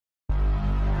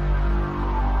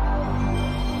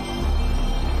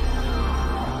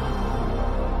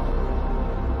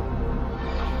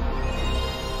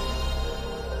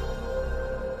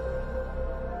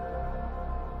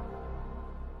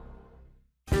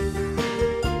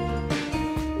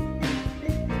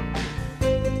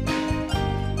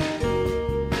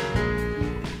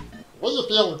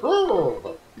feel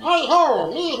groove. Hi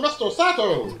ho, me, Mr.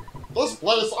 Saturn. This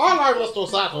place all right, Mr.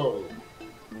 Saturn.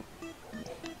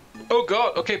 Oh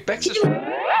god, okay, back to...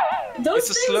 Those It's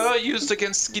a slur used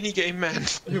against skinny gay men.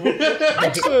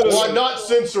 Well, I'm not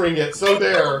censoring it, so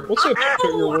there. What's that?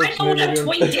 Oh, I know what a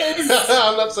twink is!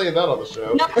 I'm not saying that on the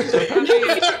show. No.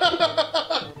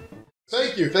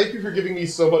 Thank you for giving me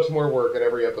so much more work in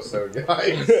every episode,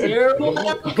 guys. You're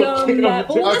welcome. Well,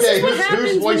 this is what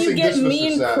happens when you get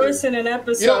me and Chris in an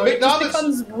episode. You know, it just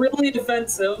becomes really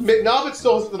defensive. McNobbit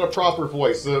still hasn't a proper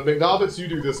voice, so McNobbits, you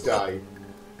do this guy.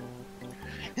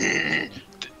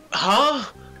 Huh?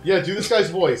 Yeah, do this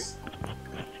guy's voice.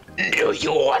 Do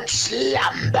you want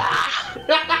slumber?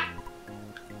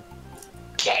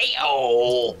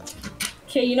 KO.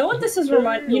 Okay, you know what this is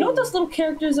you know what those little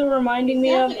characters are reminding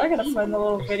me of? I gotta find the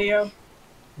little video.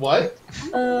 What?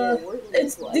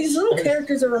 These little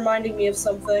characters are reminding me of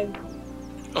something.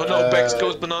 Oh no, Bex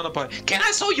goes banana pie. Can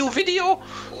I show you video?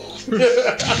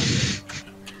 If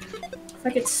I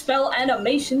could spell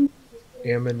animation.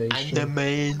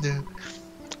 Animation.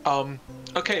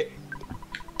 Okay.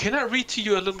 Can I read to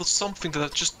you a little something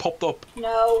that just popped up?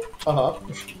 No.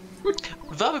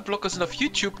 Werbeblocker sind auf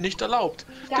YouTube nicht erlaubt.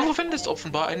 Du verwendest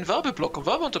offenbar einen Werbeblocker.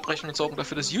 Werbeunterbrechungen sorgen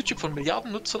dafür, dass YouTube von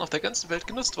Milliarden Nutzern auf der ganzen Welt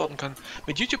genutzt werden kann.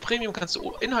 Mit YouTube Premium kannst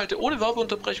du Inhalte ohne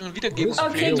Werbeunterbrechungen wiedergeben.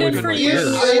 Okay, good for you.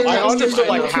 I understood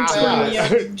like half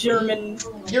German.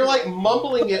 You're like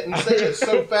mumbling it and saying it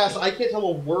so fast, I can't tell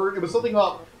a word. It was something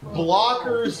about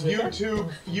blockers,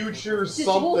 YouTube, future, This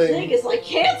whole thing something. is like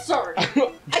cancer. I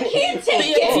can't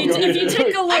take it. If you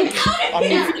take a look, I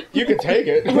mean, you can take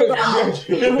it. hold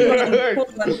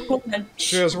on.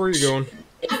 Jazz, where are you going?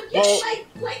 Well,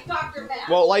 like Dr. Matt.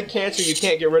 Well, like cancer, you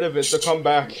can't get rid of it, so come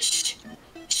back.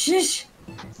 If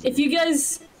you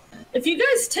guys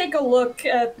take a look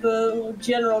at the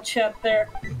general chat there,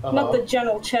 not the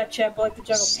general chat, but like the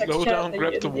general text Slow chat down, that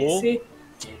grab the wall. see.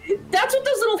 That's what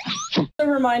those little are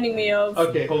reminding me of.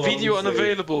 Okay, hold on. Video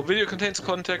unavailable. Video contains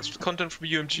content from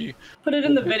UMG. Put it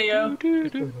in the video.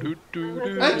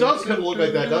 That does kind of look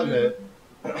like that, doesn't it?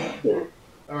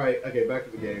 Alright, okay, back to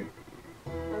the game.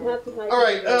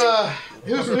 Alright,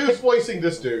 who's voicing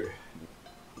this dude?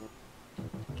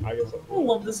 I guess I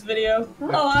love this video.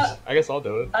 Oh, I guess I'll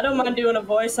do it. I don't mind doing a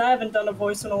voice. I haven't done a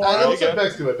voice in a I while. don't say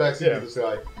Bex to it. Bex, you do this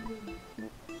guy.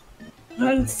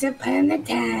 Once upon a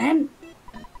time,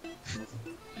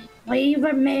 we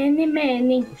were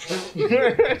many.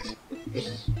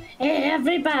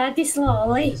 Everybody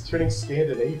slowly. He's turning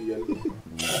Scandinavian.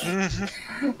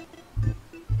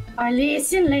 Or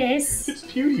listen less. It's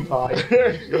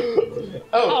PewDiePie.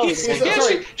 Oh, he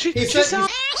said, She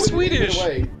sounds Swedish.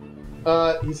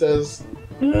 He says,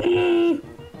 Doing.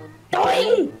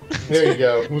 there you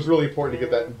go. It was really important to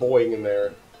get that boing in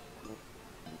there.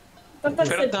 I thought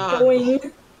that said doing.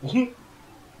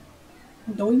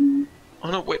 Doing. Oh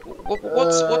no, wait,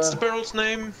 what's the barrel's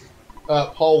name?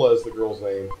 Paula is the girl's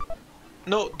name.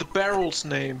 No, the barrel's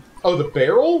name. Oh, the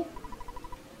barrel?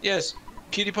 Yes,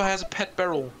 PewDiePie has a pet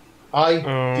barrel. I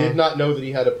did not know that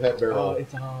he had a pet barrel.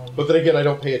 But then again, I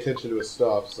don't pay attention to his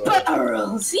stuff, so...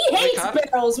 Barrels! He hates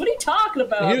barrels! What are you talking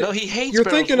about? No, he hates You're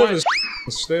barrels. thinking of his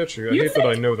statue. I hate that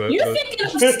I know that. You're thinking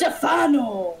of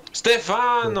Stefano!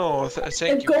 Stefano! Thank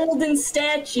The you. golden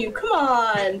statue, come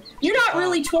on! You're not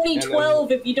really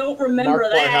 2012 if you don't remember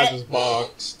Markiplier has that! his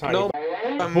box. Tiny No,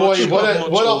 I'm Boy, much what a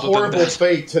older than horrible that.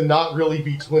 fate to not really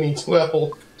be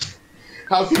 2012.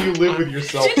 How can you live with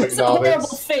yourself, It's a horrible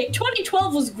McNobbits? fate.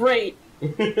 2012 was great.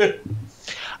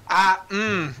 I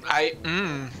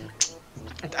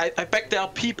bet there are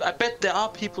people. I bet there are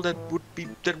people that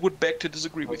would beg to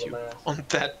disagree with you on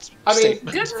that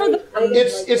statement. Good for the.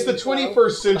 It's the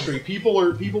 21st century. People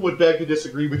would beg to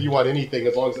disagree with you on anything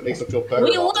as long as it makes them feel better.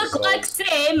 We about look like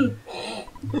themselves.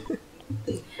 them.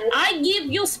 I give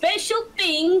you special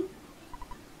thing.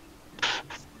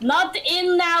 Not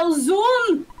in now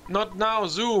Zoom. Not now,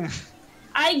 Zoom.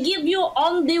 I give you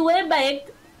on the way back.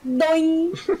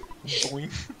 Doing.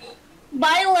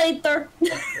 Bye later.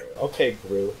 Okay,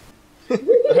 Gru.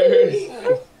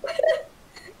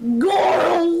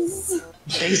 Girls.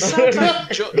 They sound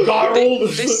like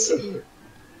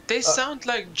they sound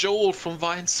like Joel from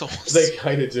Vine Sauce. They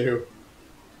kind of do.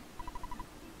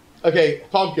 Okay,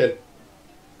 Pumpkin.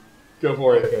 Go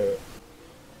for it. Okay.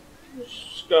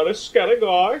 Scatty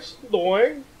guys,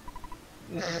 doing.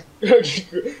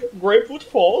 Grapefruit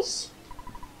Falls.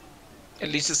 At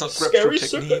least it's not Scary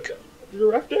grapefruit technique.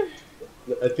 Director.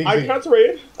 I can't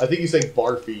read. I think he's saying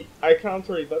Barfy. I can't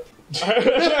read that.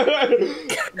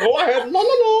 Go ahead.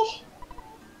 No.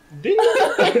 Ding,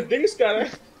 Scatty.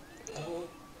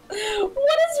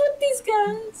 What is with these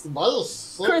guys?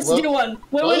 Chris, do one.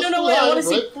 Wait, no, wait. I want to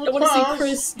see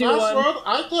Chris do one. Password,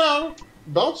 I can.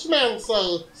 Dutchman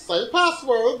say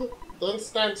password, then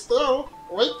stand still.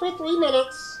 Wait for 3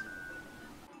 minutes.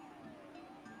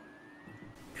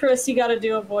 Chris, you gotta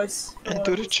do a voice. And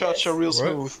do the cha-cha real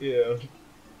smooth. Yeah.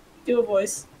 Do a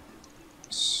voice.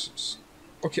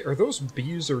 Okay, are those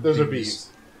bees or Those bees? are bees.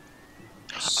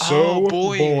 So, Oh,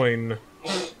 boy. Boyne,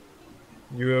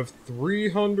 you have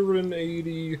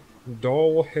 380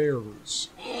 doll hairs.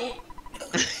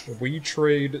 We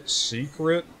trade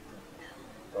secret.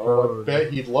 Oh, I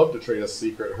bet he'd love to trade a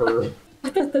secret herb.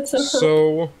 That's a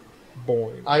So,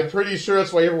 Boyne, I'm pretty sure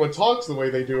that's why everyone talks the way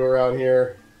they do around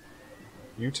here.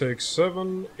 you take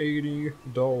 780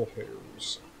 doll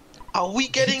hairs. Are we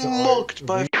getting mocked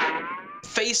by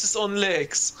faces on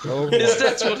legs? Oh, Is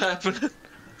that what happened?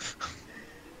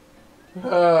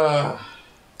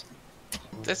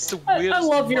 That's the weirdest. I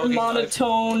love your mugging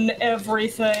monotone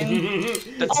everything.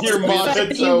 That's Your the fact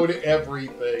that monotone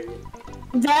everything.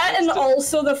 That and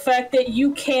also the fact that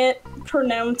you can't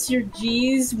pronounce your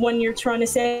G's when you're trying to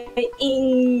say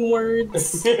ing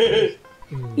words.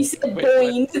 You said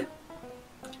boing.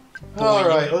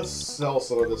 Alright, let's sell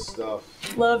some of this stuff.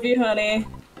 Love you, honey.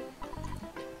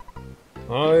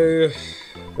 I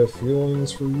have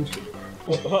feelings for you too.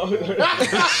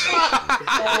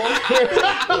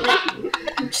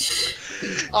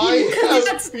 I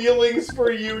have feelings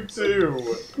for you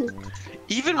too.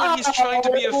 Even when he's trying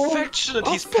to be affectionate,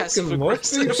 he's passive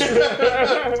aggressive.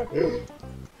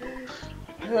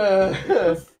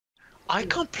 I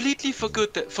completely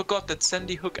forgot that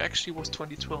Sandy Hook actually was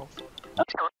 2012.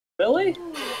 Really?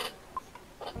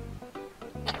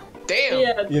 Damn!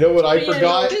 Yeah. You know what I Yeah,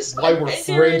 forgot? this- Why we're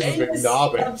friends with Ain't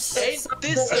McNobbins. Ain't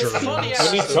this a funny I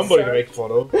ass? need somebody to make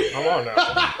fun of. Come on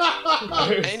now.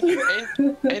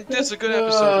 Ain't this a good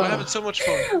episode? We're having so much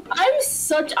fun.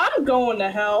 I'm going to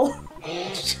hell.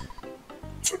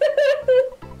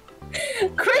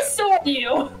 Chris saw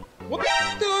you. What did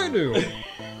I do?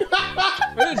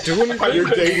 I didn't do anything. You're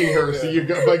dating her, so you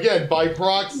go again by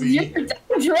proxy.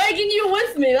 I'm dragging you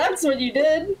with me. That's what you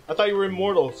did. I thought you were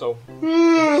immortal, so.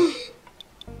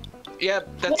 Yeah,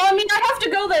 that's. Well, I mean, I have to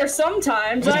go there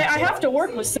sometimes. I have to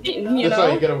work with Satan, you That's how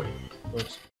know. you get away.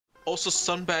 Also,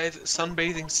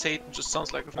 sunbathing Satan just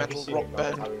sounds like a metal rock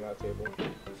band. That table.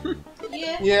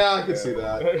 Yeah, I can see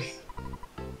that.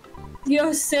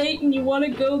 Yo, Satan, you want to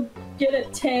go get a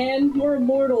tan? We're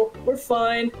immortal. We're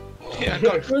fine. Yeah,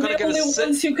 We're gonna the get only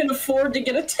ones who can afford to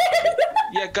get a tan.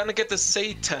 Yeah, gonna get the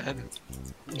Satan.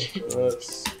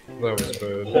 That's... That was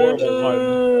bad. Horrible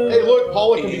pun. Hey, look,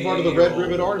 Paula can be part of the Red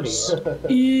Ribbon Army.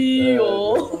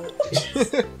 Ew.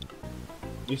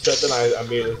 You said that I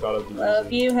immediately thought of you.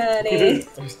 Love you, honey.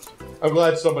 I'm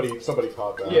glad somebody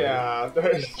caught that. Yeah.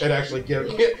 And actually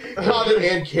caught it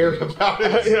and cared about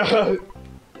it. Yeah.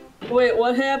 Wait,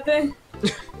 what happened?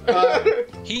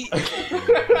 He.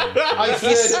 I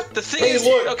said, The thing hey, is,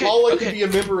 look, okay, Paula okay. can be a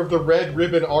member of the Red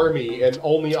Ribbon Army, and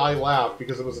only I laughed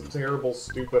because it was a terrible,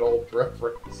 stupid old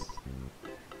reference.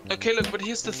 Okay, look, but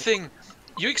here's the thing.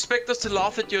 You expect us to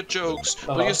laugh at your jokes,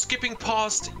 but you're skipping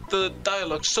past the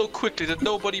dialogue so quickly that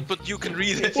nobody but you can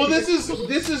read it. Well, this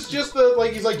is just the,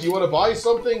 like, he's like, do you want to buy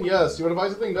something? Yes. You want to buy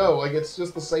something? No. Like, it's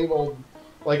just the same old,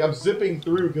 like, I'm zipping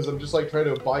through because I'm just, like,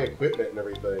 trying to buy equipment and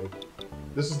everything.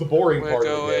 This is the boring part of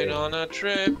the We're game. going on a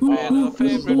trip in our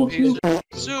favorite piece.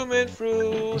 Zooming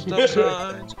through stop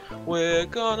signs. We're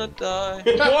gonna die.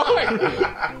 You're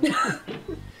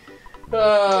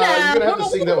gonna have to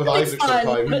sing that with it's Isaac fun,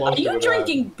 sometime. He but loves are you doing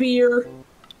drinking beer?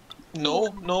 No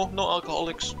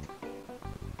alcoholics.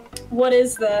 What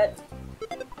is that?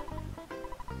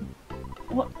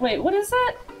 Wait, what is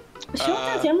that? Show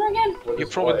the camera again? What You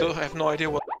is probably what? don't have no idea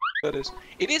what that is.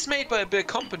 It is made by a big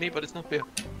company, but it's not beer.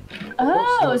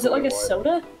 Oh, is it like a What?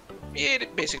 soda? Yeah,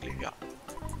 basically, yeah.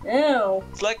 Ew.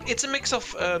 It's a mix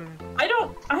of I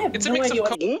have It's a no mix of idea what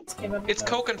Coke. this came up it's with.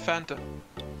 Coke and Fanta.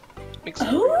 Mixed.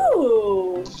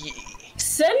 Oh, Yeah.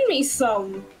 send me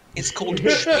some. It's called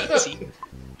Schmitzy.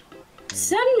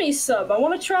 Send me some. I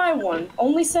want to try one.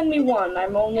 Only send me one. Yeah, I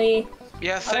don't want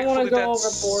thankfully to go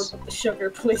that's. overboard with the sugar,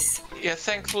 please. Yeah,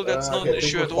 thankfully that's I not an think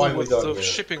issue we're at all finally with done the here.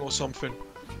 shipping or something.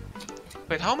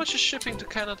 Wait, how much is shipping to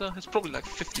Canada? It's probably like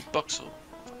 $50 or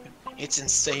it's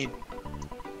insane.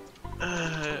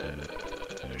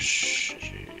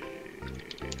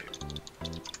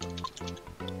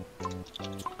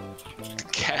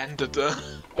 Canada.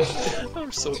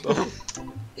 I'm so dumb.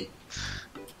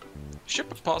 Ship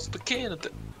it past to Canada.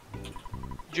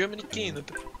 Germany,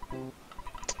 Canada.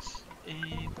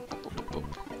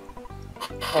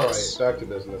 Alright, back to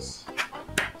business.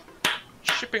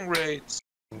 shipping rates.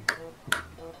 You're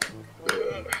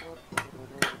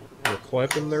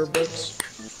clapping there, butts?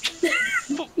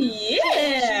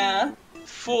 Yeah.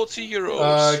 40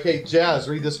 euros. Okay, Jazz,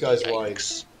 read this guy's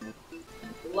lines.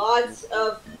 Lots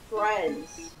of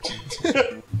friends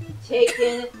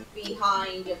taken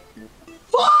behind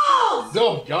falls.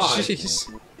 Oh God!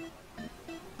 Jeez.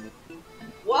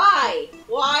 Why?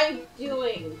 Why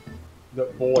doing? The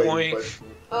boing. Boing. But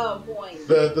Oh, boy.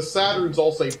 the Saturns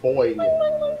all say boing.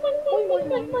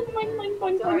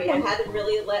 Sorry, I hadn't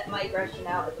really let my aggression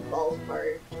out at the falls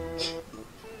part.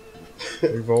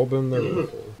 We've all been there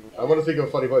before. I want to think of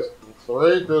a funny voice.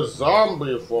 Freak a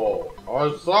zombie fall.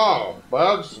 I saw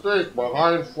bad stick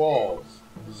behind falls.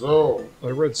 Zoom. I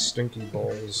read Stinky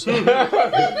Balls.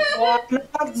 Zoidberg!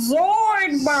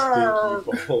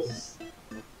 Stinky balls.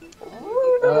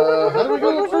 How do we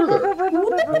go up further?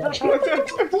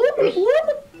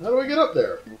 How do I get up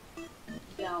there?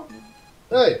 Don't.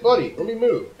 Hey, buddy, let me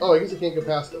move. Oh, I guess I can't go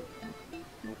past him.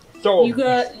 So, You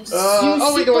got.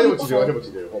 Oh wait, no, I know what to do. I know what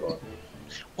to do. Hold on.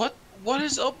 What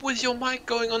is up with your mic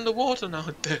going underwater now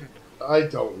and then? I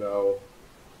don't know.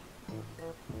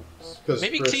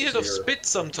 Maybe Chris clean is it of here. spit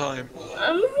sometime.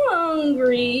 I'm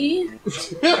hungry.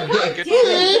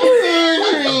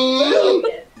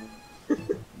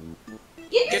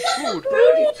 Get Get food.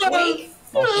 food, you twink.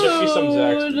 I'll ship you some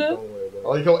Zaxby's, don't worry I about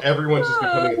like how everyone's just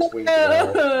becoming a twink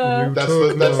now. You That's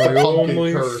took the my pumpkin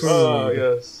only curse. it. food.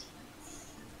 Yes.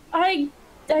 I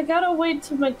gotta wait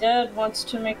till my dad wants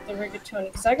to make the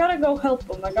rigatoni, because I gotta go help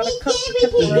him. I gotta cut the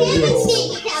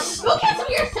pepperoni. Go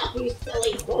cancel yourself, you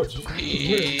silly. Oh,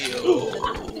 jeez. Ew.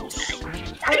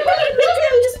 I don't wanna make it,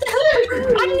 I'm just the helper!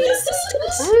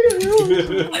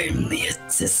 I'm the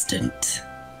assistant!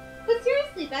 But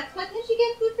seriously, that's why can't you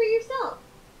get food for yourself?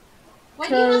 Why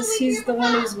do you have to Because wait he's for the your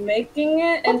one mom? who's making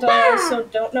it, and I also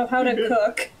don't know how to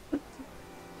cook.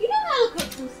 You know how to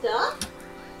cook some stuff.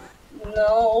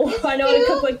 No, I know how to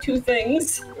cook like 2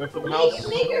 things. Went from the house.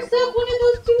 Make yourself one of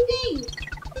those 2 things.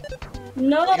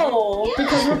 No,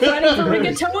 because we're planning for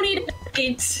rigatoni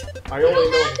tonight. I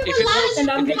only know. If it was, And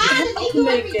I'm gonna help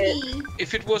make it.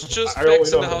 if it was just I only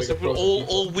Bex in know the how to house, make it would a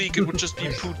all week it would just be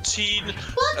poutine,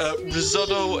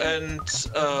 risotto, and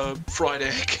fried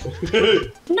egg.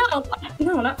 No,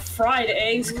 not fried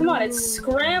eggs. Come on, it's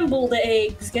scrambled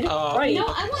eggs. Get it right. No,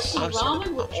 I want some I'm sorry.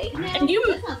 ramen with egg now. And you-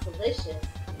 That sounds delicious.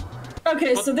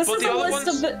 Okay, so this But is the a other list ones-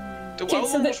 of the. The Okay, other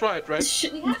so one the- was right? We have some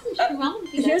chicken ramen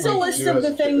if you Here's a guys list You of the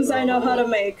have things chicken I know how to ramen.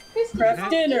 make. like. Craft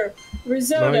dinner, Not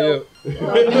risotto. yet.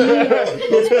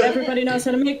 That's what everybody knows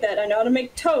how to make that. I know how to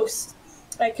make toast.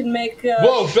 I can make.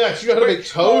 Whoa, Bex, you know how to make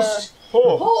toast?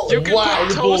 Oh, You can Wow, put you're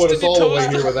toast blowing in us your all the way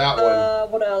toast. here with that one.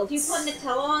 What else? Do you put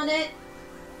Nutella on it?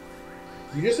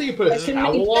 You just say you put a I can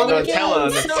towel make on it?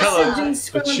 Nutella, sausage Nutella. and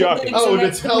scrambled chuck. eggs, Oh, and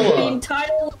that's Nutella. The entire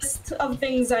list of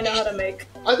things I know how to make.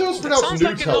 I thought it was That pronounced sounds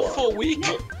like enough Nutella. for a week.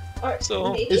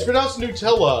 So Maybe? It's pronounced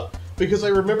Nutella because I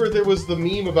remember there was the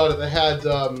meme about it that had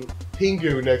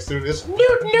Pingu next to it. It's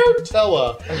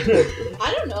Nutella.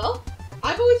 I don't know.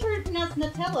 I've always heard it pronounced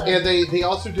Nutella. And they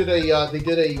also did a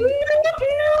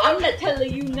I'm not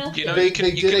telling you nothing. you know They- you can,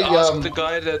 they you did can a, ask um, the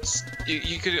guy that's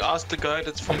you could ask the guy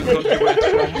that's from the country where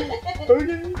it's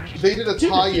from. they did a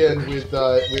tie-in with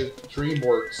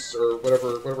DreamWorks or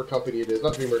whatever company it is,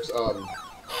 not DreamWorks.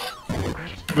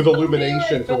 With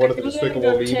Illumination for one of the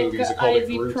Despicable Me movies. They called it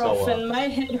Grutella. Ibuprofen. My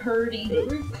head hurty.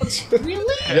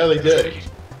 Really? Yeah, they did.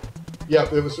 Yeah,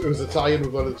 it was a tie-in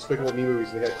with one of the Despicable Me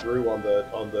movies. They had Gru on the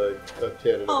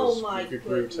tin, and it Oh was my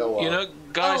Grutella. You know,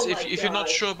 guys, Oh my if you're not God.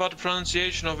 sure about the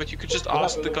pronunciation of it, you could just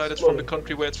ask the guy that's from the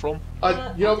country where it's from.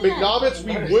 McNobbits,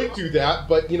 we would do that,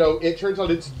 but you know, it turns out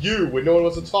it's you when no one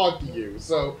wants to talk to you.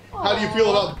 So, how do you feel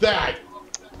about that?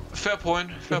 Fair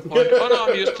point. Fair point. Oh no,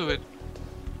 I'm used to it.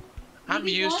 I'm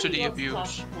Maybe used to Lonnie the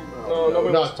wants talk abuse. to him. no,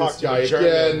 nobody wants Not to talk this to guy me, German.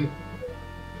 again.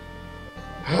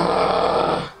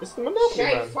 It's the Monopoly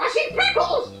Shake man. flashy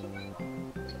pickles!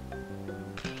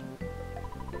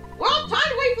 Well, time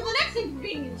to wait for the next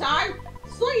inconvenient time.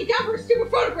 Slow you down for a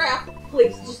stupid photograph.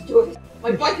 Please, just do it.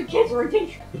 My wife and kids are in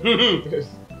danger.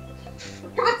 For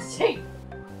God's sake.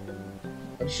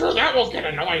 I'm sure that won't get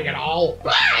annoying at all.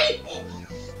 Bye!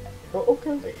 Oh,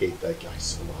 okay. I hate that guy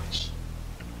so much.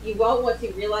 You won't once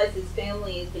you realize his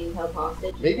family is being held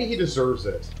hostage. Maybe he deserves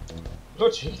it. Oh,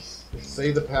 jeez.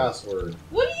 Say the password.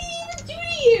 What did he even do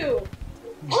to you?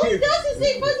 All he does is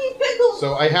say fuzzy pickles.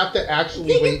 So I have to actually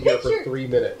Take a wait here for picture. 3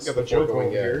 minutes Got the before joke going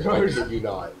over in. here. I kid you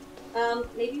not.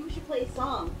 Maybe we should play a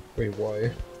song. Wait,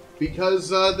 why? Because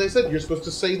they said you're supposed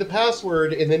to say the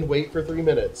password and then wait for 3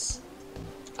 minutes.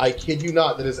 I kid you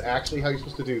not, that is actually how you're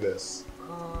supposed to do this.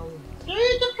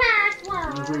 Say the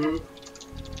password.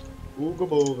 Ooga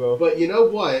booga. But you know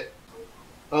what?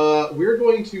 We're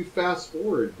going to fast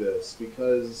forward this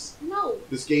because No.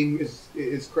 this game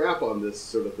is crap on this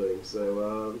sort of thing.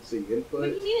 So let's see, What do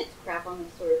input. you mean it's crap on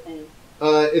this sort of thing?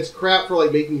 It's crap for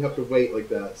like making you have to wait like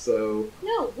that. So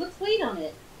No, let's wait on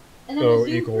it. And then Oh, we'll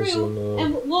zoom equals through, and,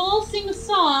 and we'll all sing a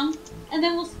song, and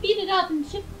then we'll speed it up and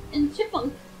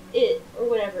chipmunk it, or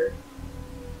whatever.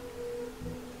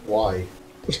 why?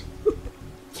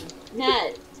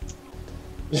 Ned.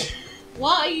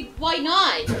 Why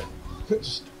not?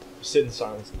 Just sit in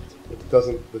silence. That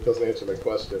doesn't answer my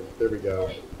question. There we go.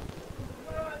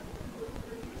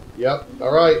 Yep.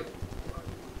 All right.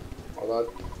 Hold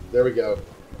on. There we go.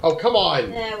 Oh, come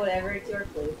on! Whatever, it's your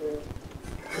playthrough.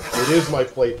 It is my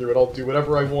playthrough, and I'll do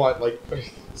whatever I want. Like,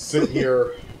 sit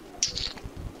here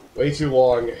way too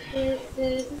long. This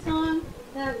is a song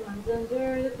that runs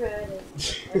under the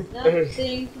credits. Has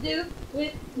nothing to do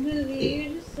with the movie you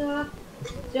just saw.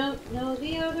 Don't know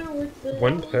the other words.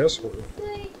 One password.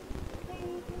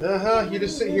 You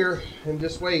just sit here and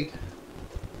just wait.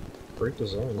 Great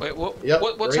design. Wait, what? Yep.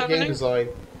 What's great happening? game design.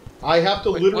 I have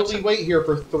to Wait, literally wait here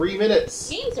for 3 minutes.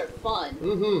 Games are fun.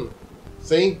 Mm-hmm.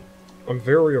 See? I'm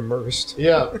very immersed.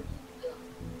 Yeah.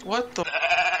 What the?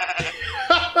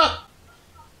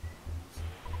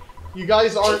 You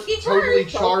guys aren't Get totally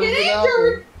hurt, charmed don't with get that?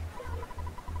 injured.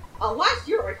 Unless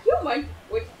you're a human,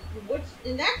 which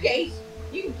in that case,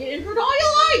 you can get injured all your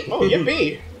life. Oh,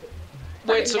 yippee!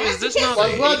 Wait, so is this not Well,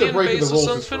 I'm the glad they're alien breaking the base or rules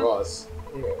just something? for us.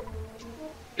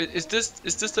 Is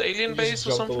this the alien You base just or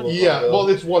jumped a something? little- Yeah, well,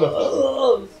 it's one of them.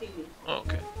 Oh, excuse me. Oh,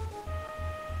 okay.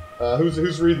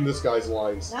 Who's reading this guy's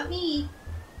lines? Not me.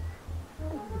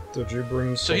 Did you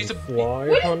bring So some he's a- fly,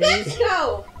 Where did honey? this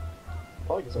go?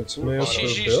 Probably 'cause I'm It's cool. master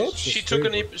She bitch. she took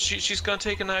she's gonna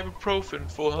take an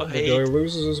ibuprofen for her The guy hate.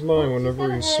 loses his mind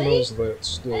whenever he smells that I didn't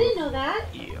stuff. know that.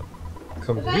 Yeah. If I'd known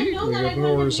Completely that, I wouldn't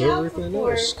ignores be out everything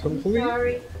before. else. I'm Completely.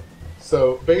 sorry.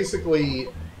 So, basically,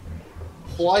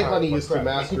 Fly Sorry, Honey what is to crap.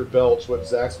 Master Belch what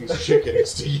Zaxby's chicken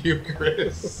is to you,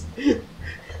 Chris.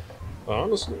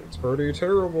 Honestly, it's pretty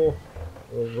terrible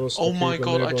of us to Oh my keep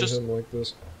God, I enabling just- him like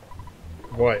this.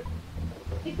 What?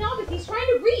 Acknowledge, he's trying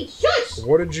to read. Shush!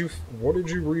 What did you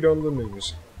read on the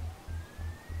news?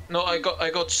 No, I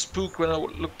got spooked when I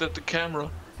looked at the camera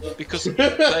because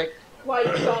like Why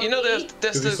you saw you know me?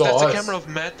 there's he the saw us. camera of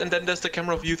Matt and then there's the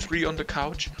camera of you three on the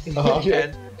couch Uh-huh.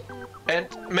 and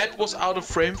Matt was out of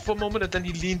frame for a moment and then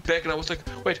he leaned back and I was like,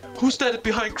 wait, who's that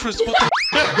behind Chris? What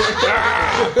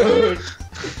the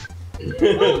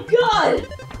Oh god!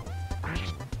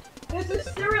 There's a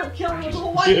serial killer with a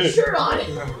Hawaiian shirt on.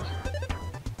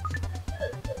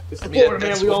 It's the I mean, Florida man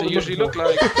that's we all what they usually look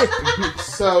like.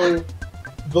 So,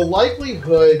 the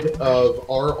likelihood of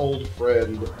our old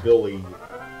friend Billy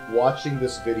watching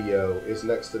this video is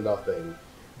next to nothing.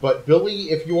 But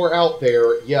Billy, if you are out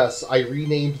there, yes, I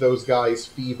renamed those guys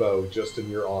Feebo just in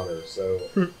your honor, so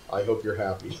I hope you're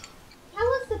happy.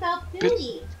 Tell us about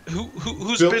Billy.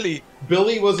 Who's Bill- Billy?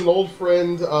 Billy was an old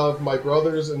friend of my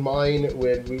brother's and mine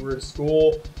when we were in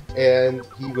school, and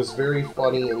he was very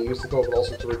funny, and he used to come up with all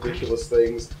sorts of ridiculous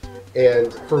things.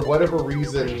 And for whatever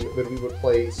reason, when we would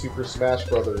play Super Smash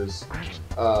Brothers,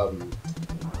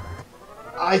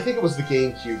 I think it was the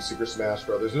GameCube Super Smash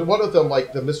Brothers. And one of them,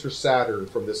 like the Mr. Saturn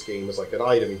from this game, is like an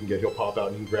item you can get. He'll pop out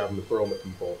and you can grab him and throw him at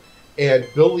people. And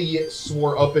Billy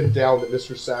swore up and down that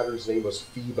Mr. Saturn's name was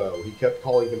Feebo. He kept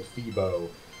calling him Feebo.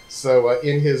 So,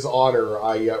 in his honor,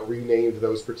 I renamed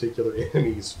those particular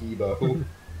enemies Feebo.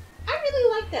 I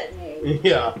really like that name.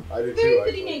 Yeah, I do Very too,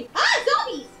 pretty actually. name. Ah,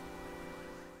 zombies!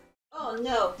 Oh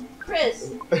no,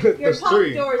 Chris, your There's top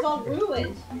three. door is all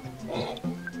ruined.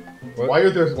 What? Why are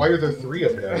there three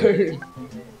of them?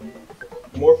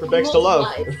 More for Bex to love.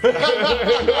 Multiplied.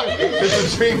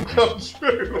 It's a dream come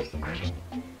true.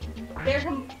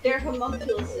 They're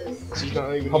homunculuses. She's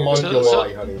not even Homunculi,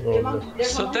 So- honey. They're, they're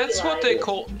So that's what they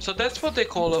homunculi.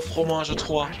 call a fromage à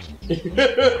trois.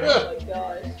 Oh my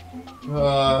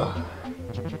gosh.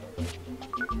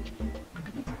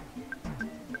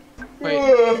 Wait,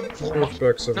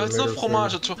 Earthbeck's ever no, it's made not her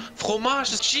fromage thing. à trois.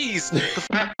 Fromage is cheese.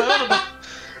 I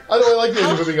don't like the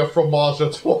idea of being a fromage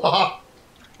à trois.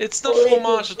 It's not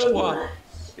fromage à trois.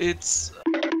 It's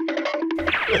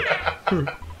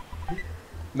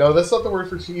No, that's not the word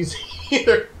for cheese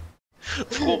either.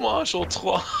 fromage à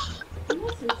trois.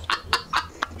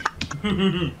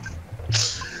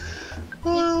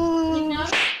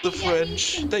 The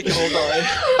French, they can all die.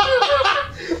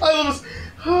 I love this.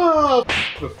 Ah,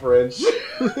 the French.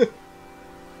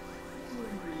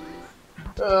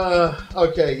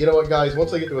 Okay, you know what, guys?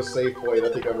 Once I get to a save point,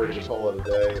 I think I'm ready to call it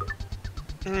a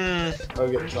day.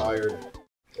 I'm getting tired.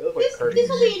 This will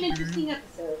be an interesting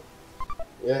episode.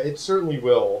 Yeah, it certainly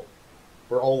will.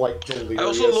 We're all like delirious. I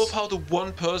also love how the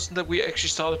one person that we actually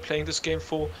started playing this game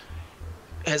for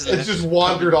has it's just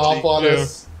wandered off on Yeah.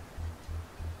 us.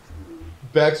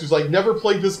 Bex was like, never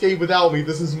played this game without me.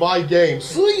 This is my game.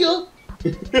 See ya.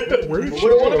 Where did We you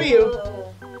don't want to go? be you.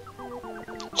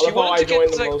 She I love how I wanted to joined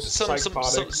get the like most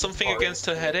psychotic something part. against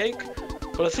her headache,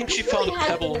 but I think she This found really a has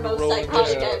pebble been in the the most road.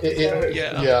 psychotic episode.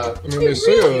 Yeah. I mean, It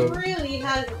really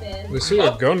has been. they say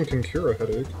a gun can cure a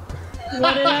headache.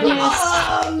 What did I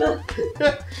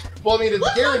Well, I mean, it's Let's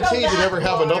not go guaranteed to that never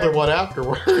have far. another one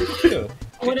afterward. Yeah. miss?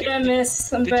 What did I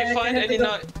miss? I'm Did back. you find I have to any go-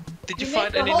 nice? Did you You find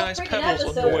missed the any whole nice freaking pebbles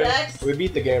on the episode, way? Dex. We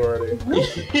beat the game already. No.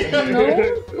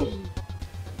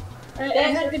 I Dex,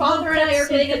 had your to father go and I get are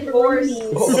getting a some divorce.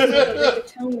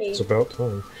 pepperonis. It's about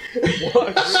time.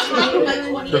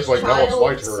 What? Chris like, now it's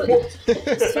my turn.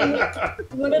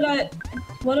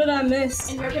 What did I miss?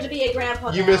 And you're gonna be a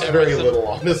grandpa. You now. missed very little,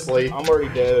 honestly. I'm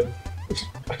already dead.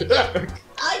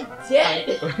 I'm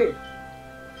dead.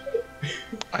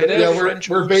 I had Yeah, a we're French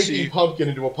baking oopsie. pumpkin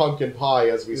into a pumpkin pie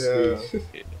as we Yeah.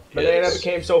 speak. Banana Yes.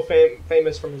 became so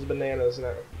famous from his bananas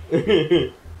now.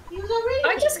 He was already.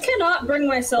 I just cannot bring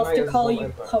myself to Lions call will you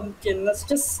empire. Pumpkin. That's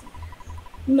just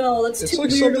no. That's It's too like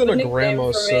weird something of a a nickname grandma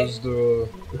for me. says to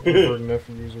her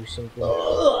nephews or something.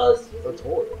 Ugh. That's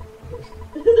horrible.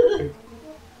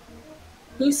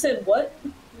 Who said what?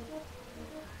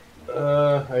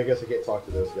 I guess I can't talk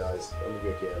to those guys. I mean,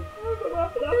 I can.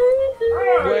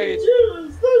 Wait.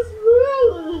 That's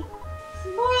really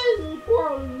smiley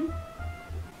porn.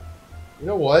 You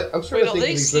know what? I'm starting Wait, to are think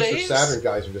they these Mr. slaves? Saturn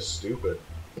guys are just stupid.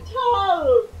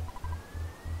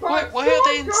 Why are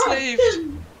they enslaved?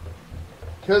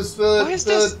 Because Why is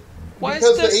there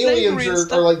because the slavery aliens and are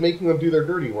stuff? like making them do their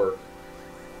dirty work.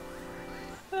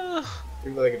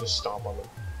 Maybe they could just stomp on them.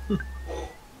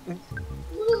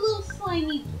 Little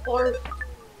slimy barf.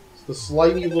 It's the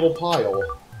slimy little pile.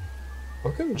 How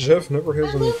come Jeff never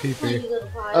has any pee-pee?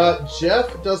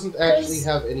 Jeff doesn't actually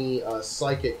have any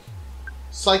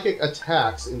psychic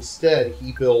attacks. Instead,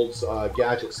 he builds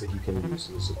gadgets that he can use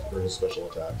for his special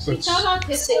attacks. He's not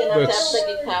autistic enough to have That's-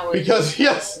 psychic powers. Because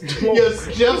yes,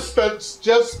 Jeff's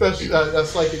special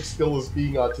psychic skill is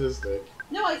being autistic.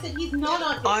 No, I said he's not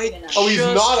autistic I enough. Oh, he's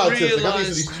Just not autistic. I thought you said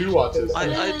realized- he's too autistic.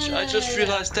 I just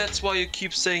realized that's why you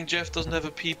keep saying Jeff doesn't have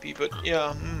a pee-pee, but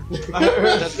yeah. Are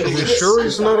you sure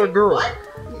he's not a girl? What?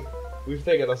 We've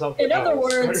taken us up. In other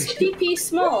words, PP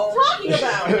small. What are you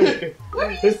talking about? What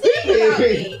are you saying about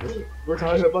me? We're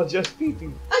talking about just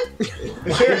pee-pee. Oh, I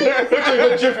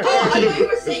thought you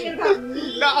were saying about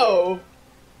me. No!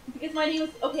 Because my name was...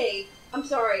 Okay, I'm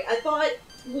sorry. I thought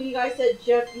when you guys said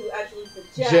Jeff, you actually said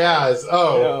Jazz. Jazz.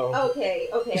 Oh. No. Okay,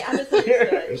 I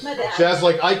misunderstood. My bad. Jazz,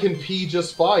 like, I can pee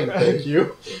just fine, thank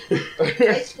you.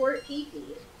 I squirt pee-pee.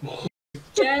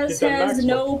 Jazz Get that has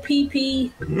Maxwell. no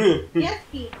PP. Yes,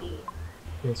 pee-pee.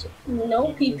 That's No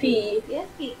PP. Yes,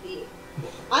 pee-pee.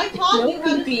 I taught No you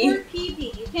how to pee-pee. squirt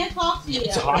pee-pee. You can't talk to me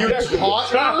that taught way. You taught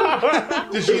her?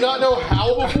 Did she not know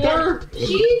how before?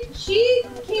 She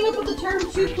came up with the term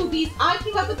two poopies. I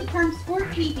came up with the term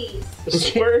squirt pee-pees.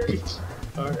 Swear.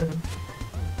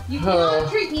 You cannot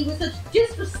treat me with such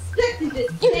disrespect and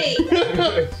disdain.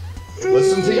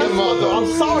 Listen to your mother. I'm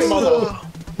sorry, mother.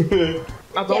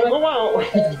 Now don't go out.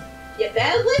 You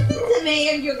better listen to me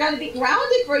or you're gonna be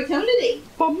grounded for eternity.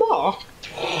 Mama.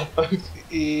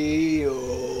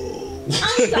 Ew. I'm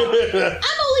sorry.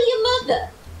 I'm only your mother.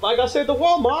 Like I said, the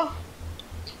wall, ma.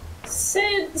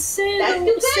 Say That's too bad,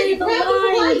 the you grabbed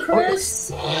line, the Chris.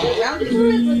 You're grounded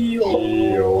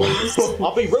forever.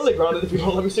 I'll be really grounded if you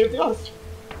don't let me save the us.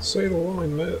 Say the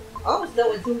line, Matt. Oh,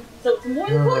 so it's more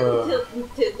important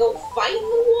to go fight in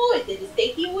the war than to stay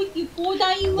here with you poor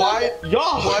dying Why? mother. Yeah.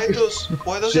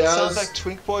 Why does it sound Jazz. like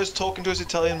Twink Boy is talking to his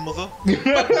Italian mother?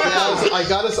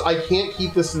 Jazz, I can't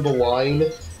keep this in the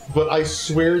line, but I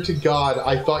swear to God,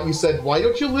 I thought you said, why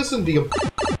don't you listen to you?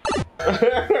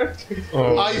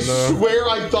 Oh, I no. swear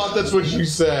I thought that's what you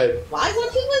said. Why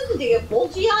won't you listen to your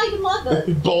bulgy-eyed mother?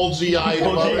 Bulgy-eyed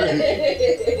mother.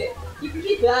 You can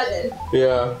keep that in.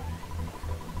 Yeah.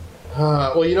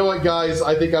 Well, you know what, guys?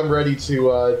 I think I'm ready to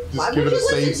Why just won't give it you a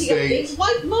save listen to your big state.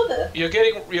 white mother? You're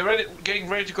getting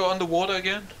ready to go underwater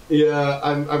again? Yeah,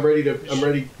 I'm ready to. I'm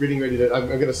getting ready to. I'm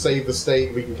gonna save the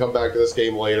state. We can come back to this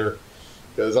game later.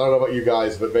 Because I don't know about you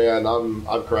guys, but man, I'm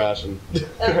crashing.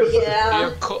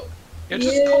 Yeah. You're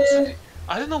just constantly.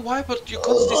 I don't know why, but you're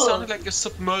constantly sounding like you're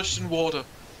submerged in water.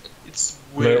 It's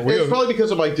weird. We It's have- probably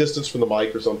because of my distance from the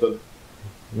mic or something.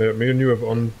 Matt, me and you have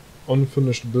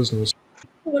unfinished business.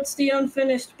 What's the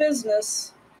unfinished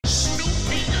business?